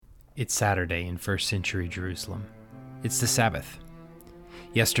It's Saturday in first century Jerusalem. It's the Sabbath.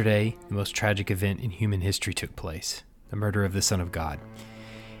 Yesterday, the most tragic event in human history took place, the murder of the Son of God.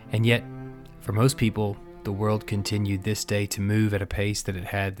 And yet, for most people, the world continued this day to move at a pace that it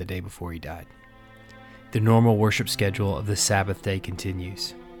had the day before he died. The normal worship schedule of the Sabbath day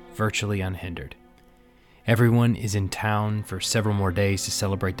continues, virtually unhindered. Everyone is in town for several more days to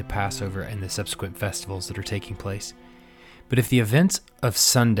celebrate the Passover and the subsequent festivals that are taking place. But if the events of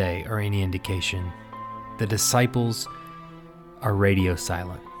Sunday are any indication, the disciples are radio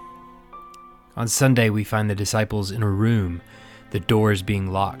silent. On Sunday, we find the disciples in a room, the doors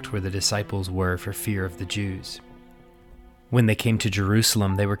being locked where the disciples were for fear of the Jews. When they came to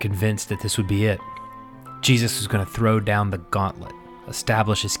Jerusalem, they were convinced that this would be it. Jesus was going to throw down the gauntlet,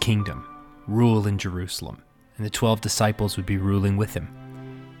 establish his kingdom, rule in Jerusalem, and the 12 disciples would be ruling with him.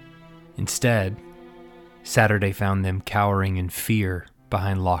 Instead, Saturday found them cowering in fear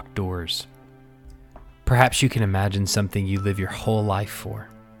behind locked doors. Perhaps you can imagine something you live your whole life for,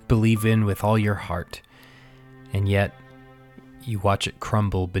 believe in with all your heart, and yet you watch it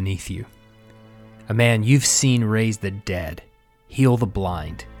crumble beneath you. A man you've seen raise the dead, heal the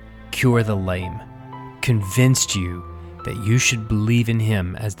blind, cure the lame, convinced you that you should believe in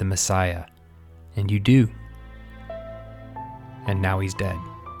him as the Messiah, and you do. And now he's dead.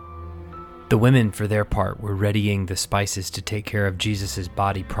 The women, for their part, were readying the spices to take care of Jesus'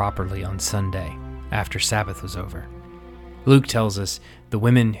 body properly on Sunday, after Sabbath was over. Luke tells us the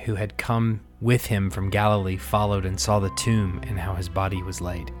women who had come with him from Galilee followed and saw the tomb and how his body was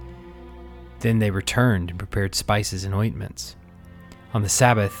laid. Then they returned and prepared spices and ointments. On the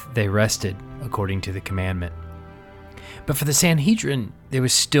Sabbath, they rested according to the commandment. But for the Sanhedrin, there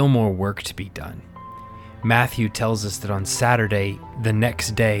was still more work to be done. Matthew tells us that on Saturday, the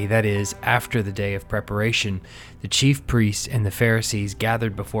next day, that is, after the day of preparation, the chief priests and the Pharisees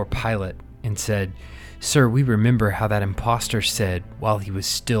gathered before Pilate and said, "Sir, we remember how that impostor said, while he was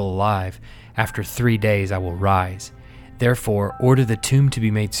still alive, 'After 3 days I will rise.' Therefore, order the tomb to be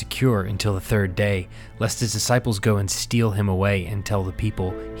made secure until the 3rd day, lest his disciples go and steal him away and tell the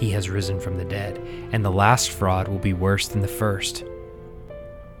people he has risen from the dead, and the last fraud will be worse than the first."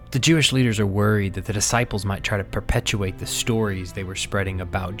 The Jewish leaders are worried that the disciples might try to perpetuate the stories they were spreading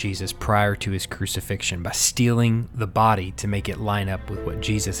about Jesus prior to his crucifixion by stealing the body to make it line up with what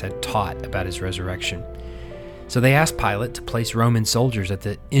Jesus had taught about his resurrection. So they asked Pilate to place Roman soldiers at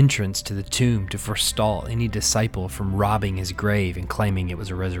the entrance to the tomb to forestall any disciple from robbing his grave and claiming it was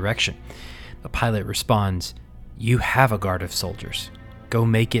a resurrection. But Pilate responds, "You have a guard of soldiers. Go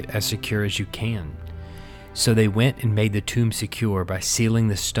make it as secure as you can." So they went and made the tomb secure by sealing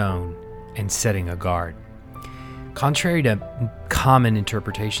the stone and setting a guard. Contrary to common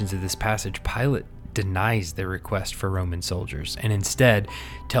interpretations of this passage, Pilate denies their request for Roman soldiers and instead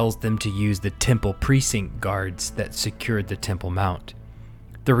tells them to use the temple precinct guards that secured the Temple Mount.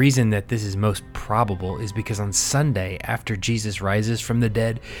 The reason that this is most probable is because on Sunday, after Jesus rises from the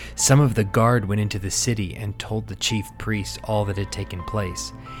dead, some of the guard went into the city and told the chief priests all that had taken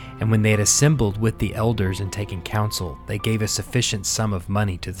place. And when they had assembled with the elders and taken counsel, they gave a sufficient sum of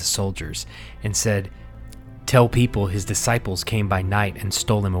money to the soldiers and said, "Tell people his disciples came by night and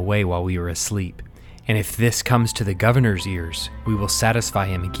stole him away while we were asleep. And if this comes to the governor's ears, we will satisfy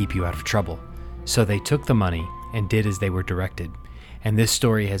him and keep you out of trouble." So they took the money and did as they were directed. And this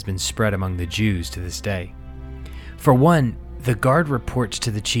story has been spread among the Jews to this day. For one, the guard reports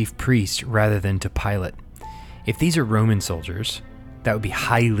to the chief priest rather than to Pilate. If these are Roman soldiers, that would be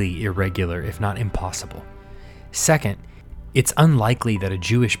highly irregular, if not impossible. Second, it's unlikely that a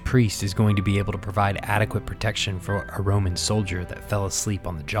Jewish priest is going to be able to provide adequate protection for a Roman soldier that fell asleep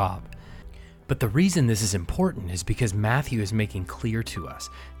on the job. But the reason this is important is because Matthew is making clear to us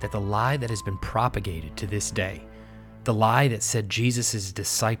that the lie that has been propagated to this day, the lie that said Jesus'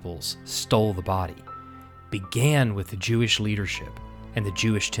 disciples stole the body, began with the Jewish leadership and the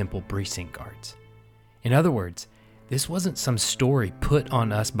Jewish temple precinct guards. In other words, this wasn't some story put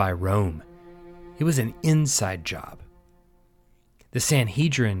on us by Rome. It was an inside job. The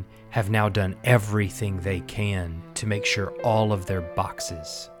Sanhedrin have now done everything they can to make sure all of their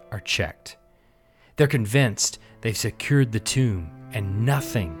boxes are checked. They're convinced they've secured the tomb and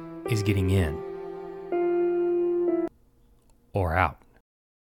nothing is getting in or out.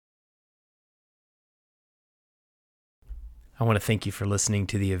 I want to thank you for listening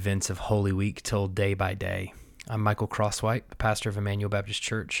to the events of Holy Week told day by day. I'm Michael Crosswhite, the pastor of Emmanuel Baptist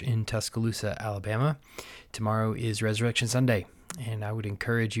Church in Tuscaloosa, Alabama. Tomorrow is Resurrection Sunday, and I would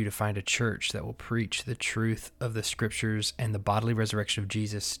encourage you to find a church that will preach the truth of the Scriptures and the bodily resurrection of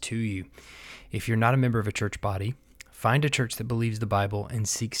Jesus to you. If you're not a member of a church body, Find a church that believes the Bible and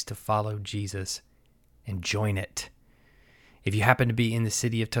seeks to follow Jesus, and join it. If you happen to be in the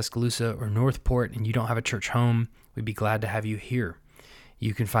city of Tuscaloosa or Northport and you don't have a church home, we'd be glad to have you here.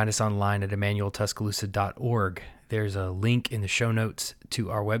 You can find us online at emmanueltuscaloosa.org. There's a link in the show notes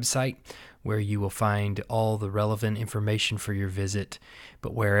to our website where you will find all the relevant information for your visit.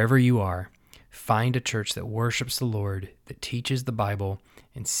 But wherever you are, find a church that worships the Lord, that teaches the Bible,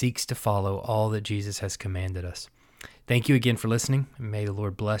 and seeks to follow all that Jesus has commanded us. Thank you again for listening, and may the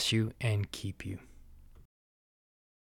Lord bless you and keep you.